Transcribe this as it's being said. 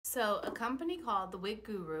So a company called the Wig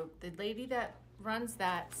Guru, the lady that runs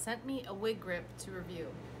that sent me a wig grip to review.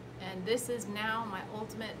 And this is now my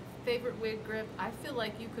ultimate favorite wig grip. I feel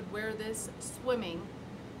like you could wear this swimming,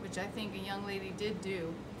 which I think a young lady did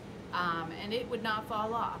do, and it would not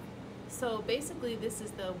fall off. So basically this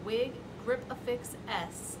is the Wig GripAFix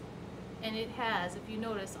S, and it has, if you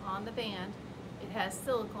notice on the band, it has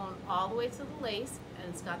silicone all the way to the lace,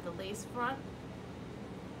 and it's got the lace front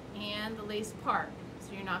and the lace part.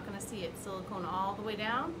 So you're not going to see it. Silicone all the way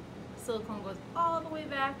down. Silicone goes all the way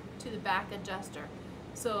back to the back adjuster.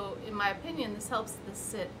 So in my opinion, this helps this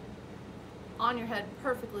sit on your head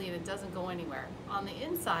perfectly and it doesn't go anywhere. On the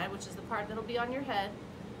inside, which is the part that'll be on your head,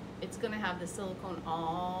 it's going to have the silicone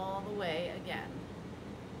all the way again.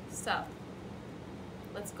 So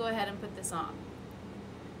let's go ahead and put this on.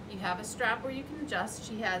 You have a strap where you can adjust.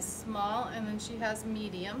 She has small and then she has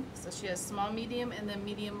medium. So she has small, medium, and then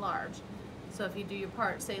medium large. So if you do your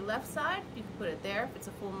part, say left side, you can put it there. If it's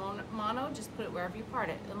a full mono, just put it wherever you part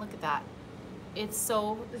it. And look at that. It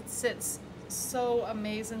sits so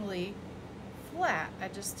amazingly flat. I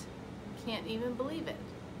just can't even believe it.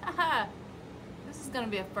 Haha! This is gonna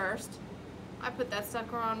be a first. I put that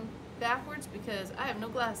sucker on backwards because I have no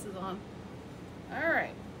glasses on. All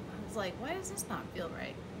right. I was like, why does this not feel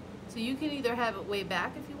right? So you can either have it way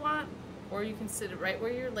back if you want, or you can sit it right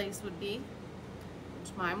where your lace would be,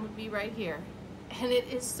 which mine would be right here. And it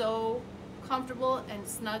is so comfortable and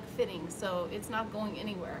snug fitting, so it's not going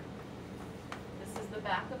anywhere. This is the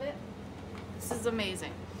back of it. This is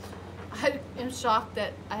amazing. I am shocked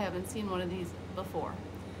that I haven't seen one of these before.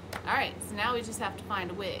 All right, so now we just have to find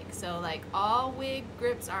a wig. So like all wig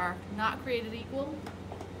grips are not created equal.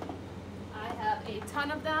 I have a ton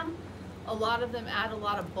of them. A lot of them add a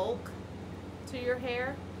lot of bulk to your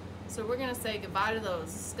hair. So we're gonna say goodbye to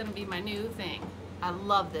those. This is gonna be my new thing. I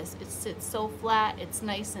love this. It sits so flat, it's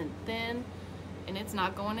nice and thin, and it's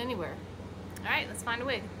not going anywhere. All right, let's find a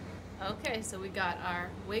wig. Okay, so we got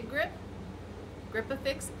our wig grip,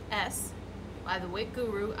 GripAFix S by the Wig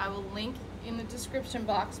Guru. I will link in the description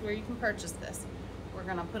box where you can purchase this. We're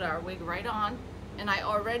gonna put our wig right on, and I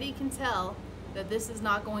already can tell that this is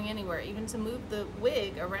not going anywhere. Even to move the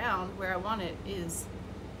wig around where I want it is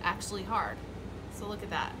actually hard. So look at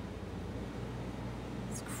that.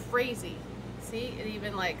 It's crazy. See, it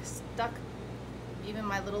even like stuck, even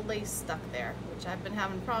my little lace stuck there, which I've been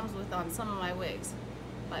having problems with on some of my wigs.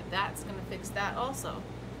 But that's gonna fix that also.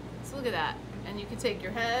 So look at that. And you can take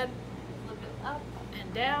your head, flip it up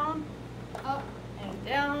and down, up and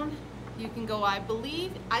down. You can go, I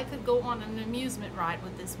believe I could go on an amusement ride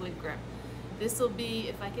with this wig grip. This will be,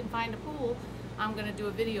 if I can find a pool, I'm gonna do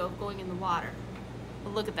a video of going in the water.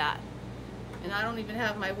 But look at that. And I don't even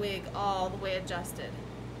have my wig all the way adjusted.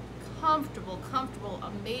 Comfortable, comfortable,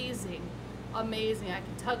 amazing, amazing. I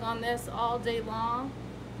can tug on this all day long.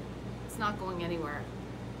 It's not going anywhere.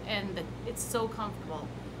 And it's so comfortable,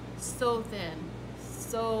 so thin,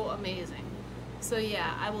 so amazing. So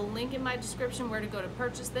yeah, I will link in my description where to go to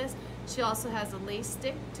purchase this. She also has a lace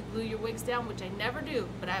stick to glue your wigs down, which I never do,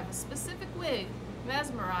 but I have a specific wig,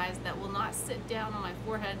 Mesmerized, that will not sit down on my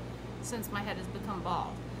forehead since my head has become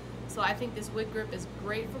bald. So I think this wig grip is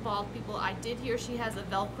great for bald people. I did hear she has a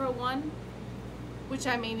Velcro one, which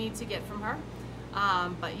I may need to get from her.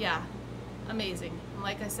 But yeah, amazing. And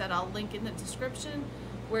like I said, I'll link in the description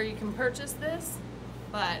where you can purchase this.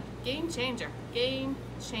 But game changer,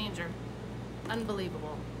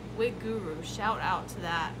 unbelievable. Wig Guru, shout out to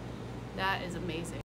that. That is amazing.